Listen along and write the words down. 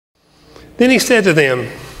Then he said to them,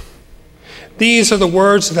 "These are the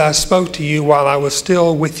words that I spoke to you while I was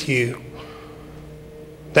still with you,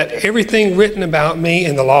 that everything written about me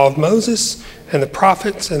in the law of Moses and the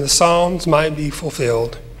prophets and the Psalms might be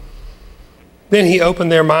fulfilled." Then he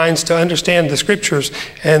opened their minds to understand the scriptures,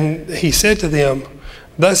 and he said to them,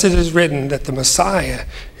 "Thus it is written that the Messiah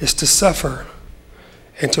is to suffer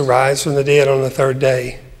and to rise from the dead on the third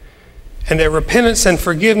day, and that repentance and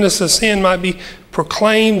forgiveness of sin might be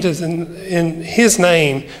proclaimed in his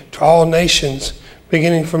name to all nations,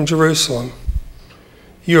 beginning from Jerusalem.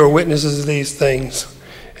 You are witnesses of these things,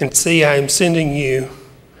 and see, I am sending you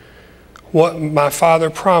what my Father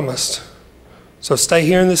promised. So stay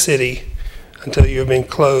here in the city until you have been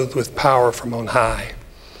clothed with power from on high."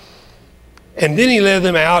 And then he led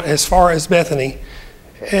them out as far as Bethany,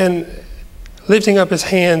 and lifting up his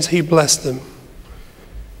hands, he blessed them.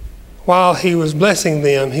 While he was blessing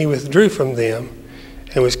them, he withdrew from them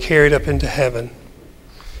and was carried up into heaven.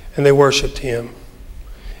 And they worshiped him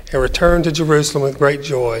and returned to Jerusalem with great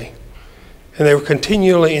joy. And they were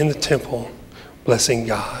continually in the temple, blessing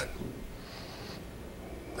God.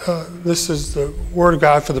 This is the word of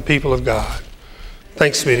God for the people of God.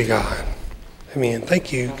 Thanks be to God. Amen.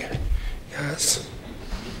 Thank you, guys.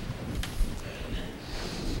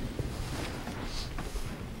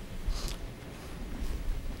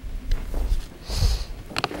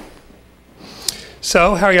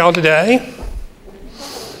 So, how are y'all today?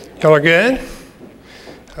 Y'all are good?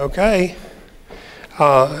 Okay.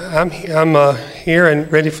 I'm here and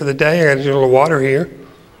ready for the day. I got a little water here.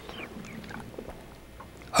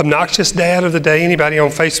 Obnoxious dad of the day. Anybody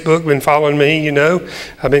on Facebook been following me? You know,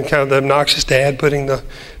 I've been kind of the obnoxious dad, putting the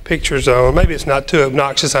pictures on. Maybe it's not too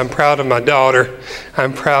obnoxious. I'm proud of my daughter.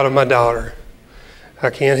 I'm proud of my daughter. I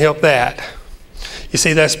can't help that. You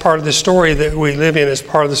see, that's part of the story that we live in. It's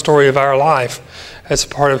part of the story of our life. That's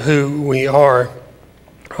part of who we are.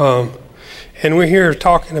 And we're here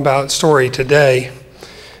talking about story today.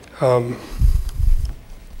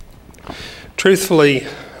 Truthfully,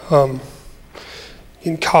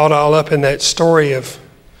 getting caught all up in that story of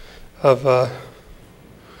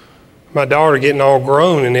my daughter getting all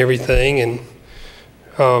grown and everything, and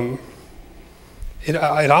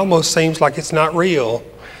it almost seems like it's not real.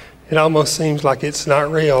 It almost seems like it's not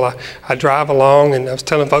real. I drive along, and I was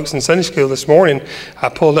telling folks in Sunday school this morning, I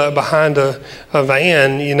pulled up behind a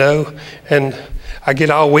van, you know, and I get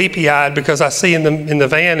all weepy-eyed because I see in the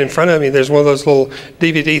van in front of me, there's one of those little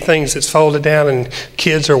DVD things that's folded down, and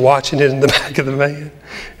kids are watching it in the back of the van.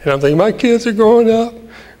 And I'm thinking, my kids are growing up.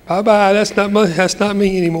 Bye-bye, that's not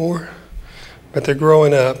me anymore. But they're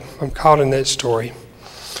growing up. I'm caught in that story.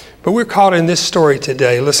 But we're caught in this story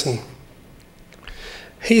today. Listen.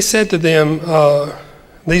 He said to them,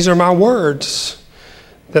 "These are my words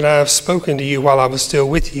that I have spoken to you while I was still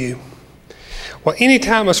with you." Well,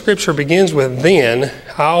 anytime a scripture begins with "then,"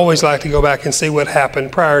 I always like to go back and see what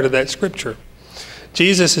happened prior to that scripture.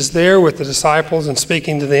 Jesus is there with the disciples and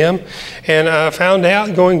speaking to them. And I found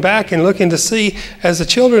out, going back and looking to see, as the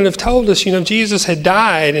children have told us, you know, Jesus had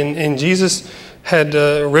died and Jesus had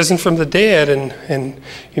risen from the dead. And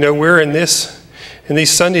you know, we're in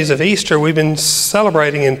these Sundays of Easter, we've been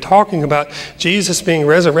celebrating and talking about Jesus being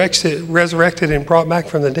resurrected and brought back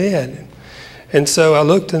from the dead. And so I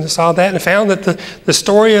looked and saw that and found that the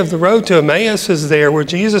story of the road to Emmaus is there, where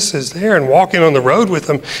Jesus is there and walking on the road with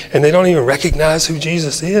them, and they don't even recognize who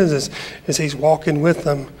Jesus is as he's walking with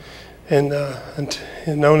them, and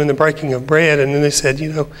known in the breaking of bread. And then they said,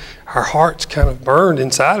 you know, our hearts kind of burned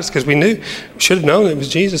inside us because we should have known it was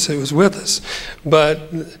Jesus that was with us. But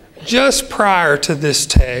just prior to this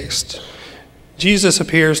text, Jesus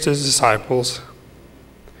appears to his disciples,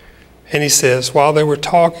 and he says, while they were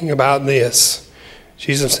talking about this,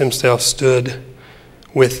 Jesus himself stood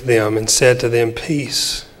with them and said to them,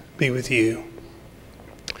 "Peace be with you."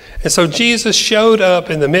 And so Jesus showed up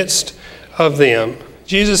in the midst of them.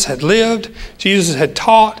 Jesus had lived, Jesus had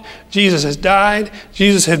taught, Jesus had died,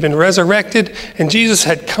 Jesus had been resurrected, and Jesus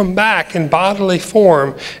had come back in bodily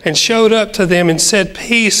form and showed up to them and said,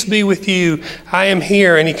 "Peace be with you, I am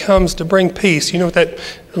here." And he comes to bring peace. You know what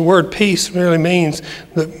the word peace really means?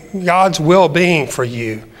 God's well-being for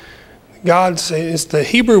you. The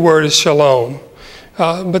Hebrew word is shalom.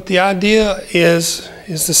 But the idea is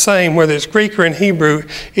the same, whether it's Greek or in Hebrew.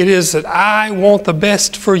 It is that I want the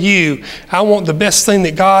best for you. I want the best thing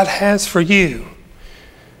that God has for you.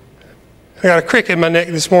 I got a crick in my neck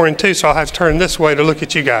this morning too, so I'll have to turn this way to look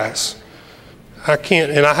at you guys. I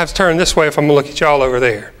can't, and I have to turn this way if I'm going to look at y'all over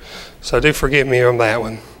there. So do forgive me on that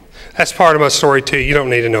one. That's part of my story too. You don't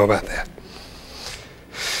need to know about that.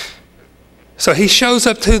 So he shows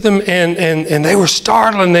up to them, and they were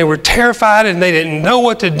startled, and they were terrified, and they didn't know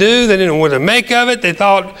what to do. They didn't know what to make of it. They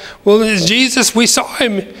thought, well, it's Jesus. We saw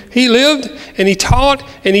him. He lived, and he taught,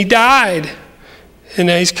 and he died. And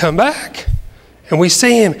now he's come back. And we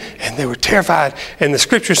see him, and they were terrified. And the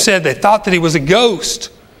scripture said they thought that he was a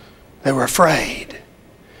ghost. They were afraid.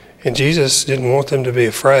 And Jesus didn't want them to be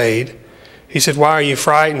afraid. He said, why are you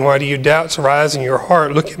frightened? Why do you doubts arise in your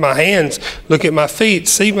heart? Look at my hands. Look at my feet.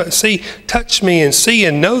 See, touch me and see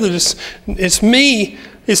and know that it's me.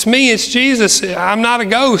 It's me. It's Jesus. I'm not a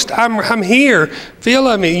ghost. I'm here.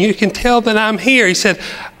 Feel me. You can tell that I'm here. He said,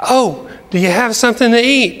 oh, do you have something to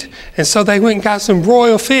eat? And so they went and got some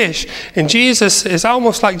broiled fish. And Jesus is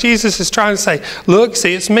almost like Jesus is trying to say, look,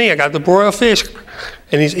 see, it's me. I got the broiled fish.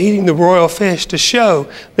 And he's eating the broiled fish to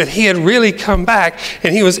show that he had really come back.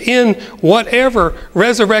 And he was in whatever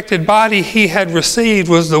resurrected body he had received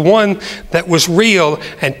was the one that was real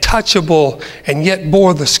and touchable and yet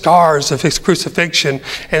bore the scars of his crucifixion.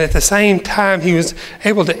 And at the same time, he was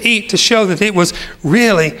able to eat to show that it was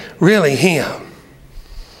really, really him.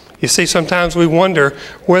 You see, sometimes we wonder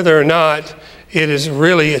whether or not it is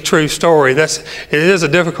really a true story. It is a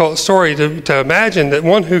difficult story to imagine that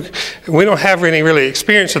one who, we don't have any really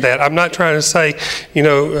experience with that. I'm not trying to say,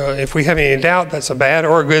 if we have any doubt that's a bad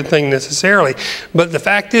or a good thing necessarily. But the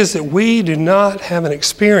fact is that we do not have an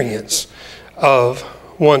experience of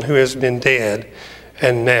one who has been dead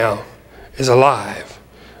and now is alive.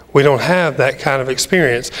 We don't have that kind of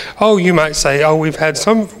experience. Oh, you might say, oh, we've had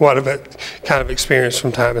somewhat of that kind of experience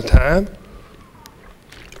from time to time.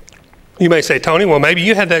 You may say, Tony, well, maybe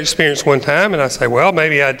you had that experience one time. And I say, well,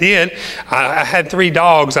 maybe I did. I had 3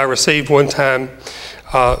 dogs I received one time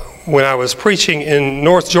when I was preaching in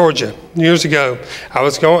North Georgia years ago.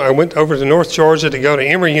 I went over to North Georgia to go to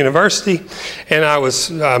Emory University, and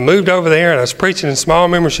I moved over there, and I was preaching in small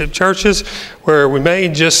membership churches where we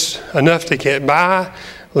made just enough to get by.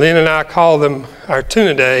 Lynn and I call them our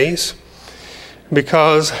tuna days,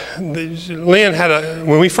 because Lynn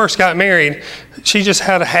when we first got married, she just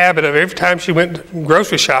had a habit of every time she went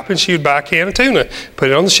grocery shopping, she would buy a can of tuna, put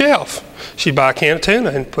it on the shelf. She'd buy a can of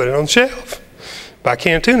tuna and put it on the shelf. Buy a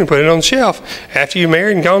can of tuna and put it on the shelf. After you're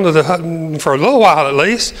married and gone to the hut for a little while at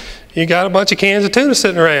least, you got a bunch of cans of tuna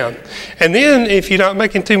sitting around. And then if you're not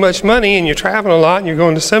making too much money and you're traveling a lot and you're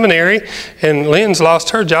going to seminary, and Lynn's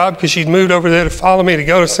lost her job because she'd moved over there to follow me to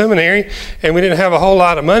go to seminary, and we didn't have a whole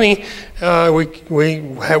lot of money,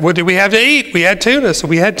 what did we have to eat? We had tuna, so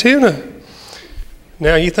we had tuna.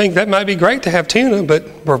 Now you think that might be great to have tuna, but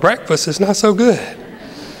for breakfast it's not so good.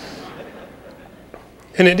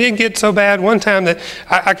 And it did get so bad one time that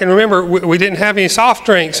I can remember we didn't have any soft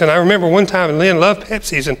drinks. And I remember one time, and Lynn loved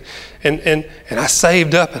Pepsis, and I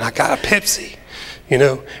saved up and I got a Pepsi, and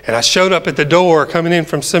I showed up at the door coming in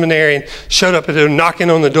from seminary, and showed up at the door knocking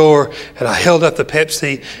on the door, and I held up the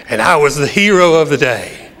Pepsi, and I was the hero of the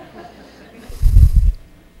day.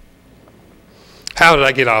 How did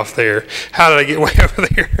I get off there? How did I get way over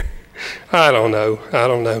there? I don't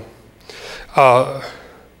know.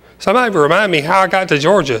 Somebody remind me how I got to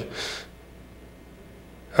Georgia.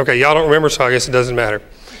 Okay, y'all don't remember, so I guess it doesn't matter.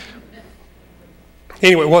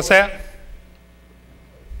 Anyway, what's that?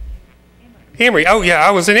 Emory. Oh, yeah,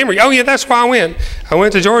 I was in Emory. Oh, yeah, that's why I went. I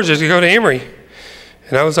went to Georgia to go to Emory.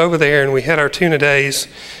 And I was over there, and we had our tuna days.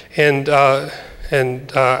 I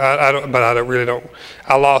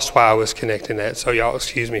lost why I was connecting that, so y'all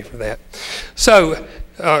excuse me for that. So,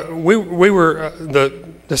 the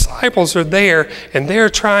disciples are there, and they're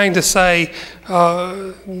trying to say,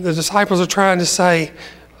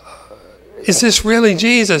 is this really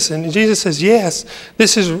Jesus? And Jesus says, yes,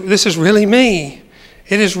 this is really me.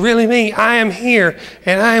 It is really me. I am here,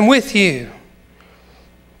 and I am with you.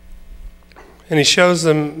 And he shows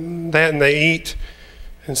them that, and they eat.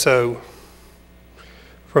 And so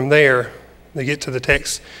from there, they get to the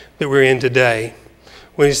text that we're in today,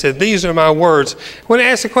 when he said, these are my words. When I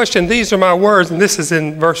asked the question, these are my words, and this is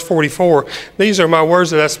in verse 44, these are my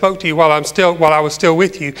words that I spoke to you while I was still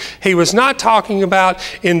with you. He was not talking about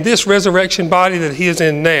in this resurrection body that he is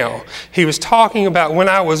in now. He was talking about when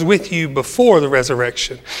I was with you before the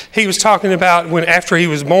resurrection. He was talking about after he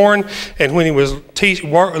was born, and when he was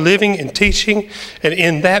living and teaching, and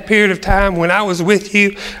in that period of time when I was with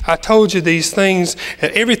you, I told you these things,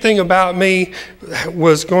 and everything about me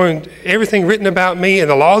everything written about me in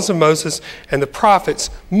the laws of Moses and the prophets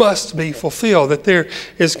must be fulfilled, that there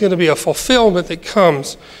is going to be a fulfillment that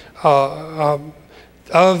comes of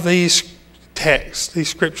these texts, these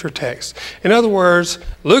scripture texts. In other words,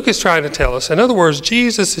 Luke is trying to tell us,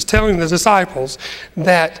 Jesus is telling the disciples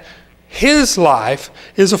that his life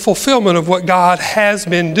is a fulfillment of what God has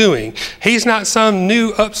been doing. He's not some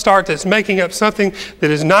new upstart that's making up something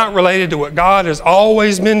that is not related to what God has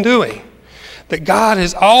always been doing. That God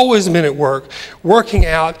has always been at work, working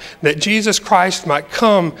out that Jesus Christ might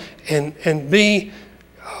come and be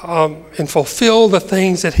and fulfill the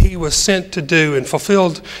things that he was sent to do, and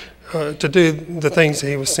fulfilled to do the things that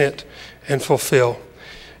he was sent and fulfill.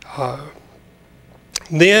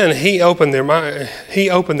 Then he opened their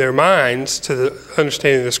minds to the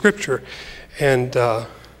understanding of the Scripture, and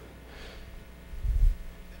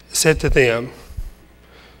said to them,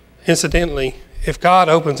 incidentally, if God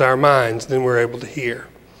opens our minds, then we're able to hear.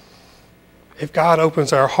 If God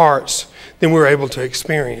opens our hearts, then we're able to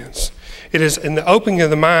experience. It is in the opening of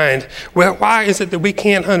the mind. Well, why is it that we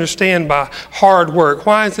can't understand by hard work?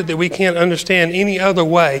 Why is it that we can't understand any other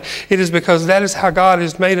way? It is because that is how God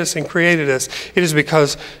has made us and created us. It's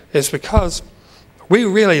because we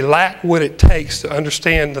really lack what it takes to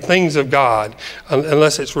understand the things of God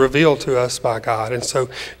unless it's revealed to us by God. And so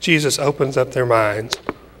Jesus opens up their minds.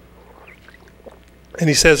 And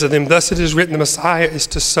he says to them, thus it is written, the Messiah is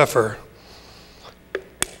to suffer.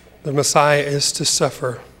 The Messiah is to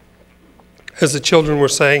suffer. As the children were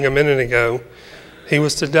saying a minute ago, he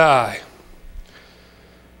was to die.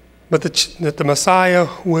 But that the Messiah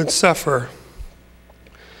would suffer.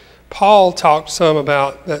 Paul talked some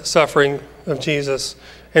about that suffering of Jesus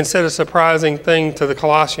and said a surprising thing to the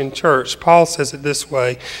Colossian church. Paul says it this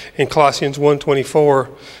way in Colossians 1:24.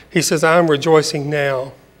 He says, I am rejoicing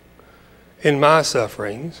now in my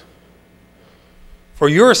sufferings for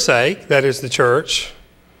your sake, that is the church.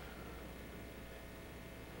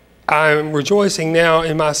 I am rejoicing now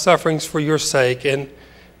in my sufferings for your sake, and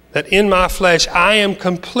that in my flesh I am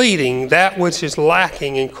completing that which is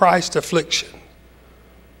lacking in Christ's affliction.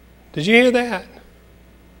 Did you hear that?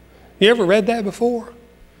 You ever read that before?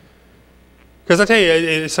 Because I tell you,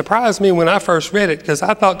 it surprised me when I first read it, because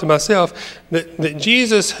I thought to myself that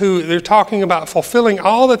Jesus, who they're talking about fulfilling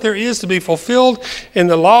all that there is to be fulfilled in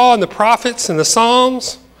the law and the prophets and the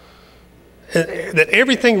Psalms, that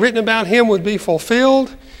everything written about him would be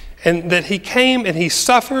fulfilled, and that he came and he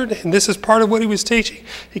suffered, and this is part of what he was teaching.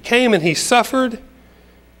 He came and he suffered,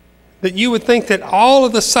 that you would think that all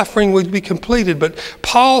of the suffering would be completed. But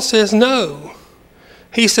Paul says no.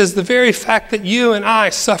 He says the very fact that you and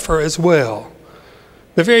I suffer as well,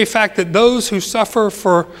 the very fact that those who suffer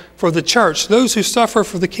for the church, those who suffer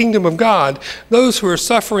for the kingdom of God, those who are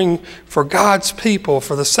suffering for God's people,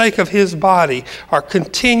 for the sake of his body, are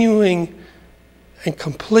continuing and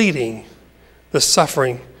completing the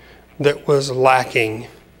suffering that was lacking,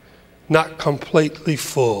 not completely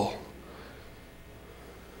full,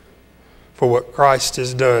 for what Christ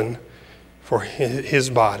has done for his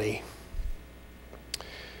body.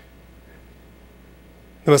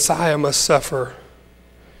 The Messiah must suffer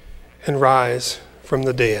and rise from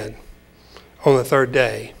the dead on the third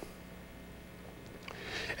day.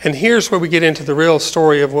 And here's where we get into the real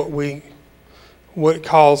story of what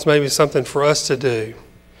calls maybe something for us to do.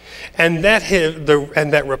 And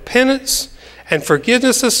that repentance and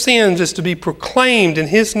forgiveness of sins is to be proclaimed in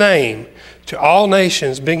his name to all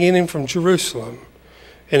nations, beginning from Jerusalem.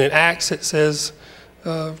 And in Acts it says,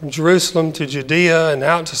 from Jerusalem to Judea and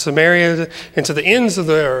out to Samaria and to the ends of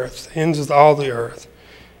the earth, ends of all the earth.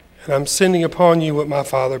 And I'm sending upon you what my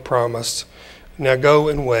Father promised. Now go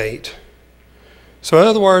and wait. So in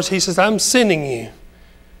other words, he says, I'm sending you.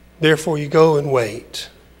 Therefore you go and wait.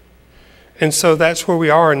 And so that's where we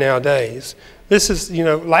are nowadays. This is,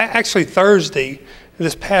 actually Thursday,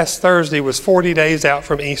 this past Thursday was 40 days out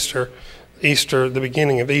from Easter, the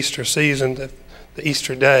beginning of Easter season, the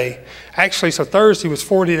Easter day. Actually, so Thursday was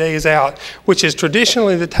 40 days out, which is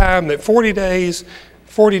traditionally the time that 40 days,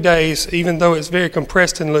 even though it's very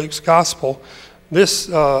compressed in Luke's gospel, this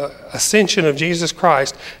ascension of Jesus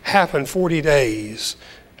Christ happened 40 days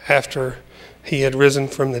after he had risen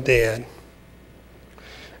from the dead.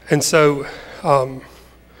 And so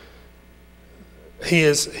he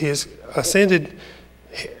is ascended,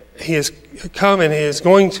 he has come and he is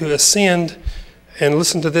going to ascend, and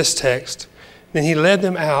listen to this text. Then he led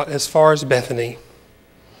them out as far as Bethany.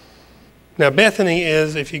 Now Bethany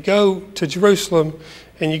is, if you go to Jerusalem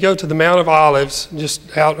and you go to the Mount of Olives,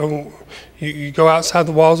 just out on, you go outside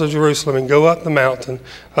the walls of Jerusalem and go up the mountain,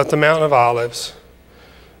 up the Mount of Olives.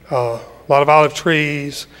 A lot of olive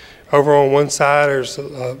trees. Over on one side there's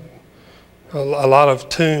a lot of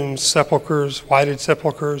tombs, sepulchres, whited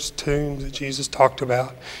sepulchres, tombs that Jesus talked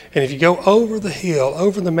about. And if you go over the hill,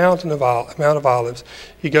 over the Mount of Olives,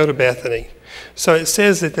 you go to Bethany. So it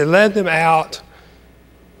says that they led them out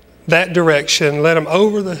that direction, led them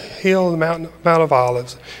over the hill of the Mount of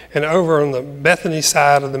Olives, and over on the Bethany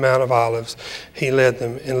side of the Mount of Olives, he led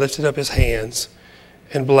them and lifted up his hands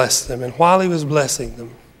and blessed them. And while he was blessing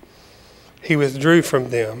them, he withdrew from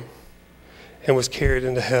them and was carried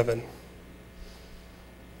into heaven.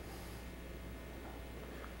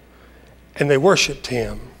 And they worshiped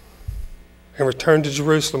him and returned to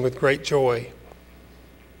Jerusalem with great joy.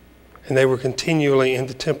 And they were continually in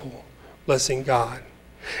the temple blessing God.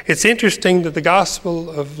 It's interesting that the Gospel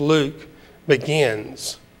of Luke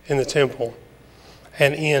begins in the temple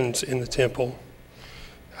and ends in the temple.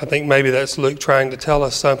 I think maybe that's Luke trying to tell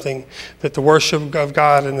us something, that the worship of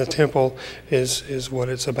God in the temple is what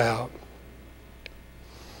it's about.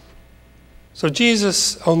 So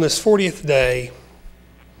Jesus, on this 40th day,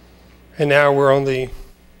 and now we're on the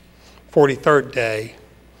 43rd day,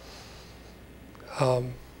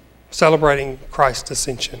 celebrating Christ's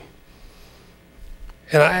ascension.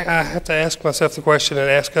 And I have to ask myself the question and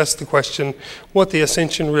ask us the question, what the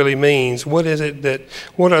ascension really means. What are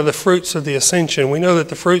the fruits of the ascension? We know that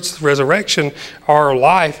the fruits of resurrection are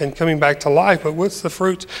life and coming back to life, but what's the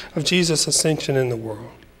fruits of Jesus' ascension in the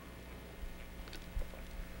world?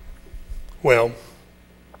 Well,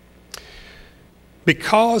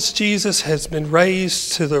 because Jesus has been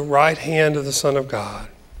raised to the right hand of the Son of God,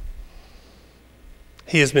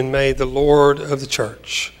 he has been made the Lord of the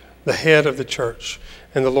church, the head of the church,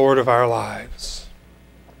 and the Lord of our lives.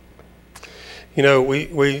 You know, we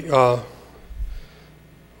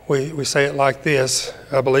say it like this: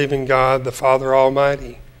 I believe in God, the Father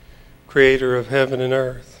Almighty, creator of heaven and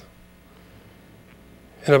earth.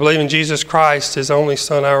 And I believe in Jesus Christ, his only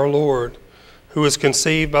Son, our Lord, who was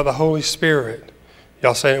conceived by the Holy Spirit.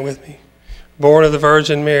 Y'all saying it with me? Born of the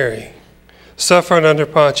Virgin Mary, suffered under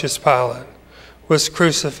Pontius Pilate, was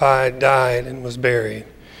crucified, died, and was buried.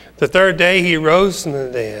 The third day he rose from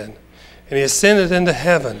the dead, and he ascended into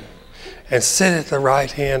heaven and sat at the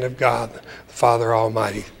right hand of God, the Father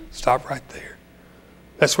Almighty. Stop right there.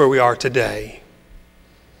 That's where we are today.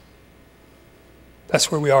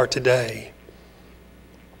 That's where we are today.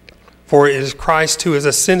 For it is Christ who has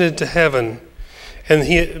ascended to heaven,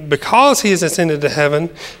 and because he has ascended to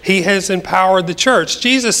heaven, he has empowered the church.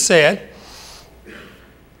 Jesus said,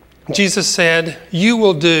 you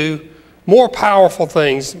will do more powerful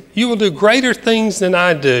things. You will do greater things than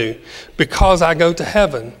I do because I go to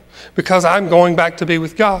heaven, because I'm going back to be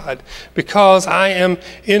with God, because I am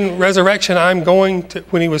in resurrection. I'm going to,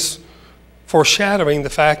 when he was foreshadowing the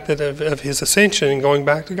fact that of his ascension and going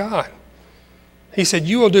back to God, he said,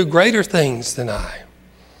 you will do greater things than I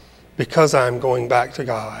because I'm going back to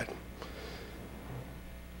God.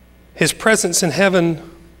 His presence in heaven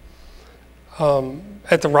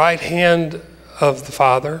at the right hand of the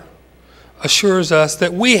Father assures us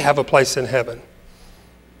that we have a place in heaven.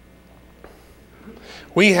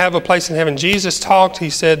 We have a place in heaven. Jesus talked, he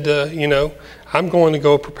said, I'm going to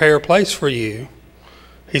go prepare a place for you.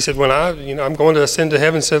 He said, I'm going to ascend to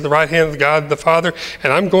heaven, sit at the right hand of God the Father,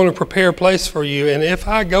 and I'm going to prepare a place for you. And if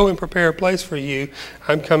I go and prepare a place for you,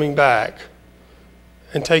 I'm coming back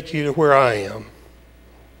and take you to where I am,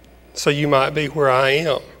 so you might be where I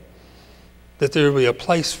am. That there will be a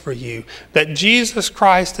place for you. That Jesus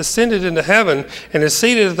Christ ascended into heaven and is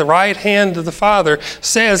seated at the right hand of the Father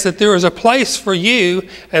says that there is a place for you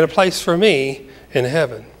and a place for me in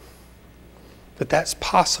heaven. That that's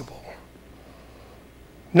possible.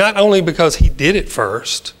 Not only because he did it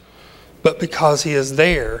first, but because he is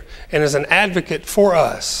there and is an advocate for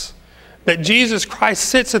us. That Jesus Christ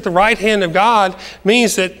sits at the right hand of God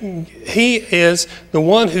means that he is the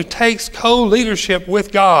one who takes co-leadership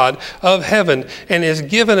with God of heaven and is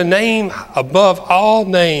given a name above all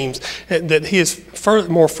names, that he is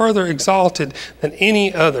more further exalted than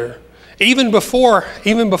any other. Even before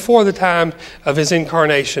the time of his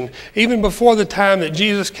incarnation, even before the time that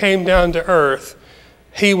Jesus came down to earth,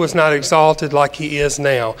 he was not exalted like he is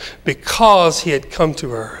now because he had come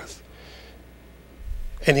to earth.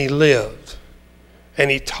 And he lived,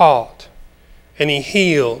 and he taught, and he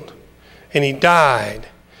healed, and he died,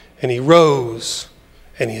 and he rose,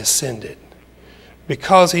 and he ascended.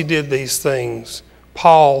 Because he did these things,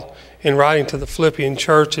 Paul, in writing to the Philippian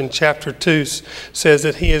church in chapter 2, says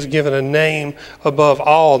that he is given a name above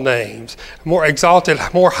all names, more exalted,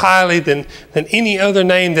 more highly than any other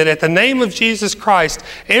name, that at the name of Jesus Christ,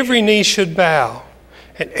 every knee should bow,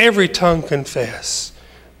 and every tongue confess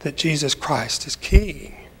that Jesus Christ is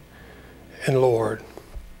King and Lord.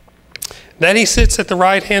 That he sits at the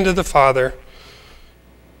right hand of the Father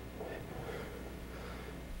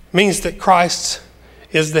means that Christ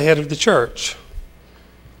is the head of the church.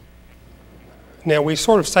 Now, we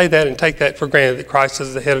sort of say that and take that for granted, that Christ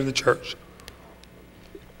is the head of the church.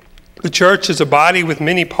 The church is a body with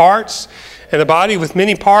many parts, and a body with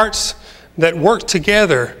many parts that work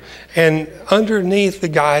together and underneath the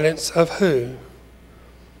guidance of who?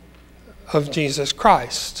 Of Jesus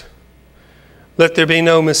Christ. Let there be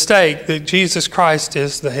no mistake that Jesus Christ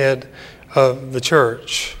is the head of the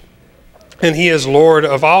church. And He is Lord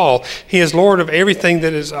of all. He is Lord of everything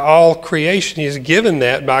that is all creation. He is given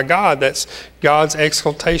that by God. That's God's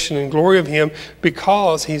exaltation and glory of Him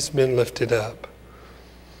because He's been lifted up.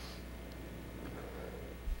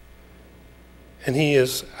 And He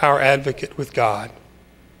is our advocate with God.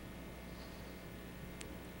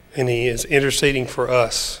 And He is interceding for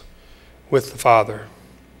us with the Father.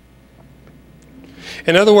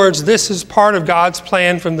 In other words, this is part of God's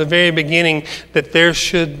plan from the very beginning, that there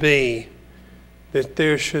should be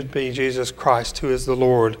Jesus Christ, who is the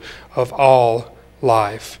Lord of all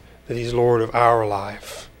life, that He's Lord of our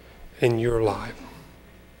life and your life.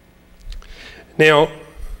 Now,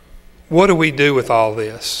 what do we do with all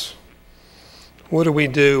this? What do we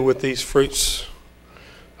do with these fruits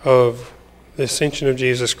of the ascension of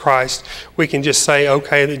Jesus Christ? We can just say,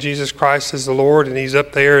 okay, that Jesus Christ is the Lord and He's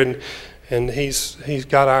up there and he's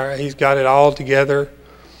got it all together.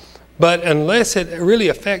 But unless it really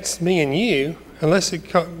affects me and you, unless it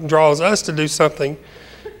draws us to do something,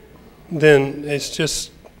 then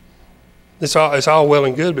it's all well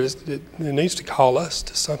and good, but it needs to call us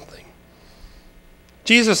to something.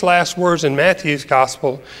 Jesus' last words in Matthew's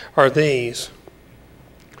gospel are these: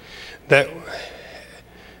 that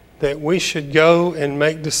we should go and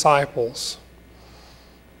make disciples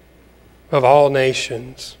of all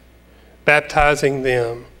nations, baptizing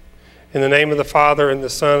them in the name of the Father and the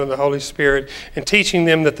Son and the Holy Spirit, and teaching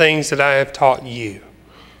them the things that I have taught you.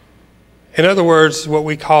 In other words, what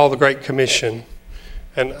we call the Great Commission.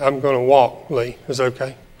 And I'm going to walk, Lee. Is that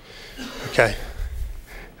okay? Okay.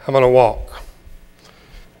 I'm going to walk.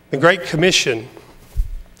 The Great Commission.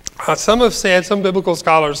 Some biblical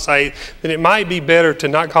scholars say that it might be better to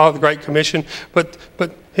not call it the Great Commission, but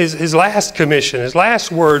his last commission, his last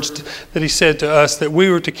words that He said to us that we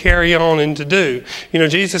were to carry on and to do. You know,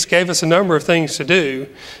 Jesus gave us a number of things to do.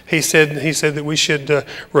 He said that we should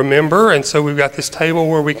remember, and so we've got this table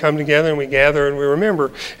where we come together and we gather and we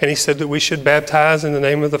remember. And He said that we should baptize in the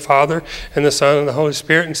name of the Father and the Son and the Holy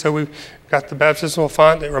Spirit, and so we've got the baptismal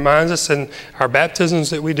font that reminds us, and our baptisms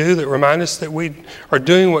that we do that remind us that we are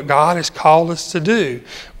doing what God has called us to do.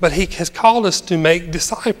 But He has called us to make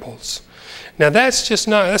disciples. Now that's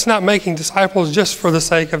not making disciples just for the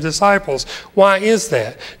sake of disciples. Why is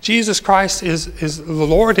that? Jesus Christ is the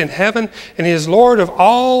Lord in heaven, and He is Lord of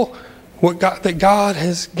all that God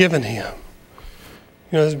has given Him.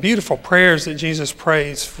 You know, there's beautiful prayers that Jesus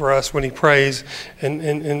prays for us when He prays and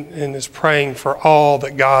is praying for all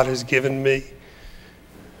that God has given me.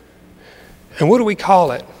 And what do we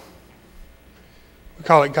call it? We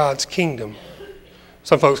call it God's kingdom.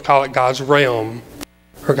 Some folks call it God's realm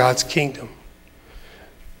or God's kingdom.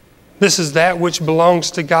 This is that which belongs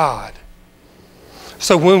to God.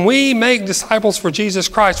 So when we make disciples for Jesus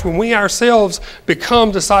Christ, when we ourselves become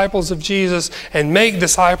disciples of Jesus and make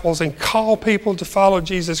disciples and call people to follow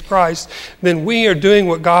Jesus Christ, then we are doing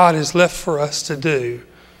what God has left for us to do.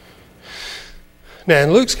 Now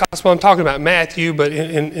in Luke's gospel, I'm talking about Matthew, but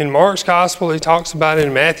in Mark's gospel, he talks about it.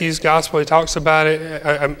 In Matthew's gospel, he talks about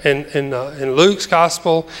it. In Luke's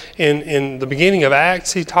gospel, in the beginning of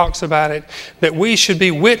Acts, he talks about it, that we should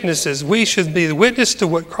be witnesses. We should be the witness to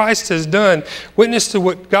what Christ has done, witness to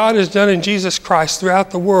what God has done in Jesus Christ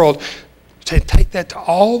throughout the world. To take that to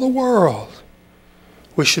all the world,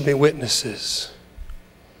 we should be witnesses.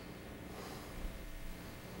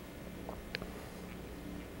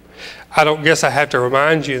 I don't guess I have to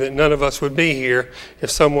remind you that none of us would be here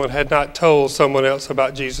if someone had not told someone else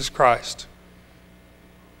about Jesus Christ.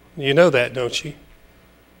 You know that, don't you?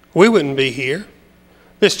 We wouldn't be here.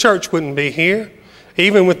 This church wouldn't be here.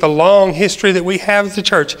 Even with the long history that we have as a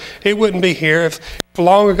church, it wouldn't be here if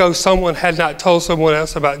long ago someone had not told someone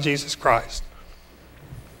else about Jesus Christ.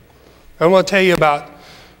 I'm going to tell you about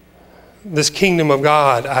this kingdom of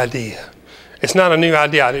God idea. It's not a new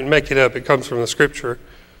idea. I didn't make it up. It comes from the Scripture.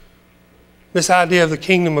 This idea of the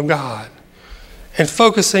kingdom of God and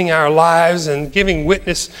focusing our lives and giving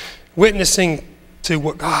witnessing to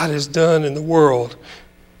what God has done in the world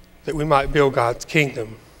that we might build God's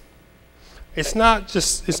kingdom. It's not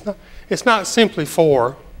simply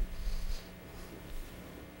for,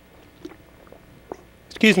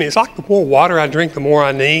 it's like the more water I drink, the more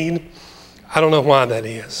I need. I don't know why that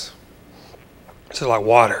is. It's just like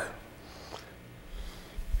water.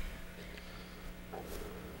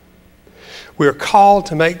 We're called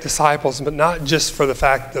to make disciples, but not just for the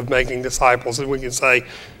fact of making disciples. And we can say,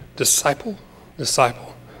 disciple,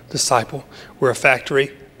 disciple, disciple. We're a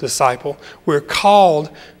factory, disciple. We're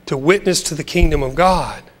called to witness to the kingdom of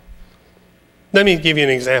God. Let me give you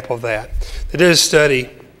an example of that. They did a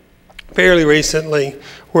study fairly recently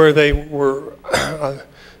where they were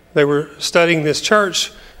studying this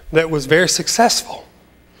church that was very successful.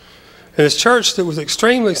 And this church that was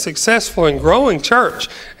extremely successful and growing church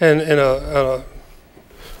and a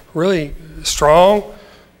really strong,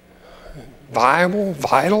 viable,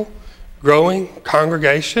 vital, growing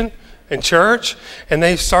congregation and church. And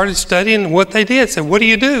they started studying what they did. Said, what do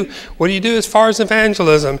you do? What do you do as far as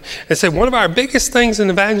evangelism? And said, one of our biggest things in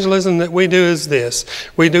evangelism that we do is this.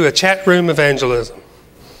 We do a chat room evangelism.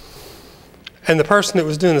 And the person that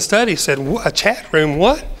was doing the study said, a chat room,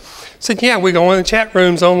 what? Said, yeah, we go in the chat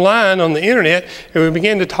rooms online on the internet and we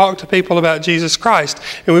begin to talk to people about Jesus Christ.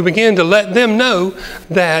 And we begin to let them know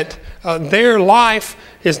that their life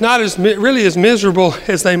is not really as miserable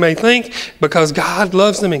as they may think, because God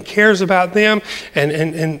loves them and cares about them.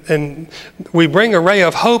 And we bring a ray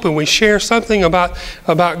of hope and we share something about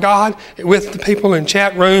God with the people in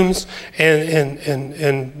chat rooms. And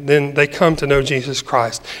then they come to know Jesus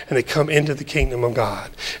Christ and they come into the kingdom of God.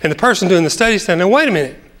 And the person doing the study said, now wait a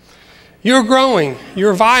minute. You're growing,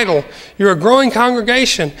 you're vital, you're a growing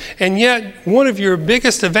congregation, and yet one of your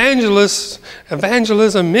biggest evangelism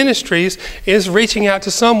ministries is reaching out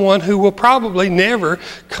to someone who will probably never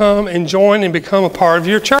come and join and become a part of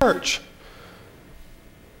your church.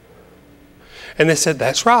 And they said,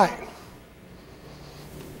 that's right.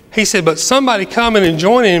 He said, but somebody coming and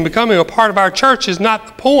joining and becoming a part of our church is not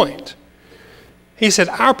the point. He said,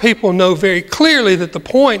 our people know very clearly that the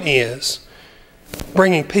point is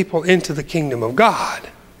bringing people into the kingdom of God.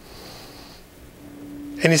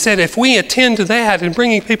 And he said, if we attend to that and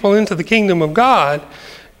bringing people into the kingdom of God,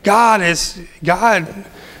 God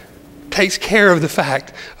takes care of the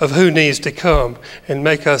fact of who needs to come and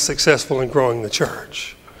make us successful in growing the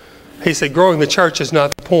church. He said, growing the church is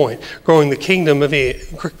not the point. Growing the kingdom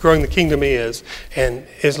is. And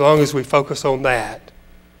as long as we focus on that,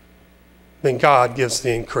 then God gives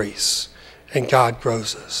the increase and God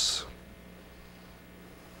grows us.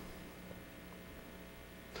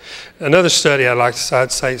 Another study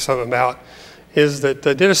I'd say something about is that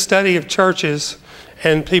they did a study of churches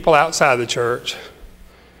and people outside the church.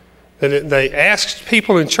 They asked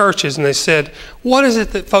people in churches and they said, what is it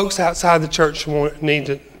that folks outside the church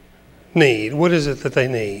need? What is it that they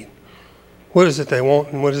need? What is it they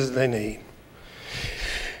want and what is it they need?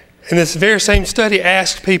 And this very same study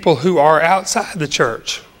asked people who are outside the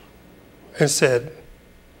church and said,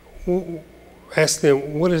 ask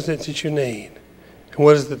them, what is it that you need? And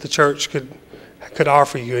what is it that the church could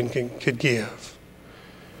offer you and could give?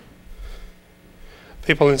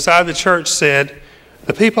 People inside the church said,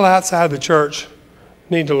 the people outside the church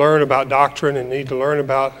need to learn about doctrine and need to learn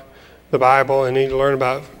about the Bible and need to learn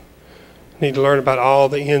about all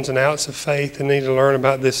the ins and outs of faith and need to learn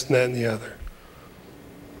about this and that and the other.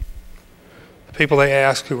 The people they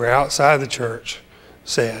asked who were outside the church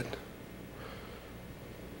said,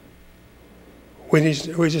 we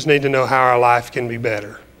just need to know how our life can be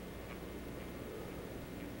better.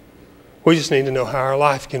 We just need to know how our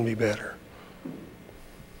life can be better.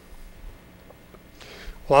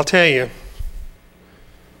 Well, I'll tell you,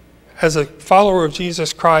 as a follower of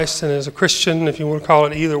Jesus Christ and as a Christian, if you want to call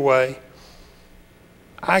it either way,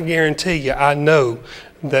 I guarantee you, I know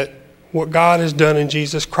that what God has done in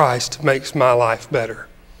Jesus Christ makes my life better.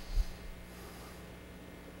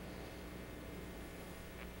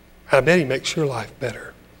 I bet He makes your life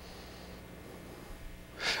better.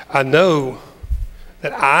 I know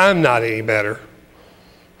that I'm not any better.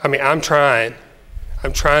 I mean, I'm trying.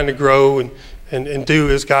 I'm trying to grow and do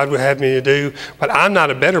as God would have me to do. But I'm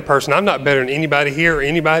not a better person. I'm not better than anybody here or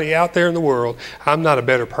anybody out there in the world. I'm not a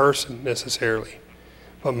better person necessarily.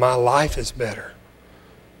 But my life is better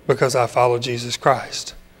because I follow Jesus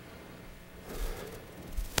Christ.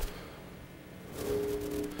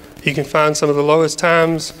 You can find some of the lowest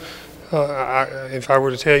times. If I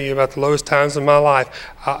were to tell you about the lowest times of my life,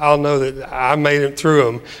 I'll know that I made it through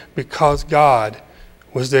them because God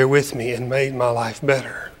was there with me and made my life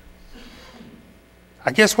better.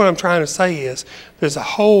 I guess what I'm trying to say is there's a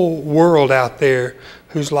whole world out there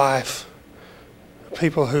whose life,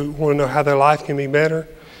 people who want to know how their life can be better,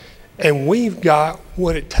 and we've got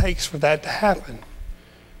what it takes for that to happen.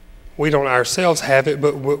 We don't ourselves have it,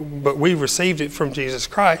 but we've received it from Jesus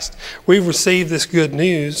Christ. We've received this good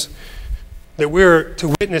news that we're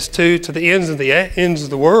to witness to the ends of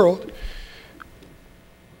the world.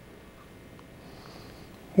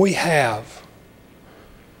 We have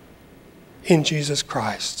in Jesus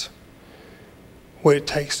Christ what it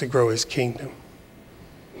takes to grow His kingdom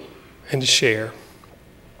and to share.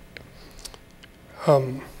 I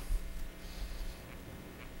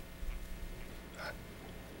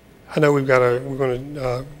know we're going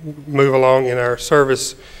to move along in our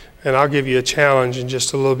service, and I'll give you a challenge in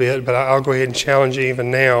just a little bit, but I'll go ahead and challenge you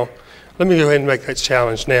even now. Let me go ahead and make that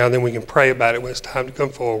challenge now, then we can pray about it when it's time to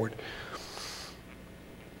come forward.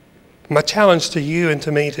 My challenge to you and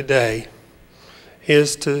to me today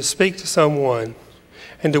is to speak to someone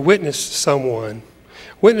and to witness to someone.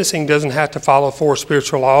 Witnessing doesn't have to follow 4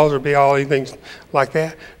 spiritual laws or be all anything like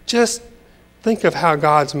that. Just think of how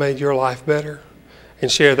God's made your life better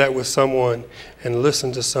and share that with someone and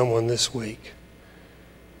listen to someone this week.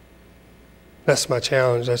 That's my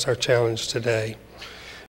challenge. That's our challenge today.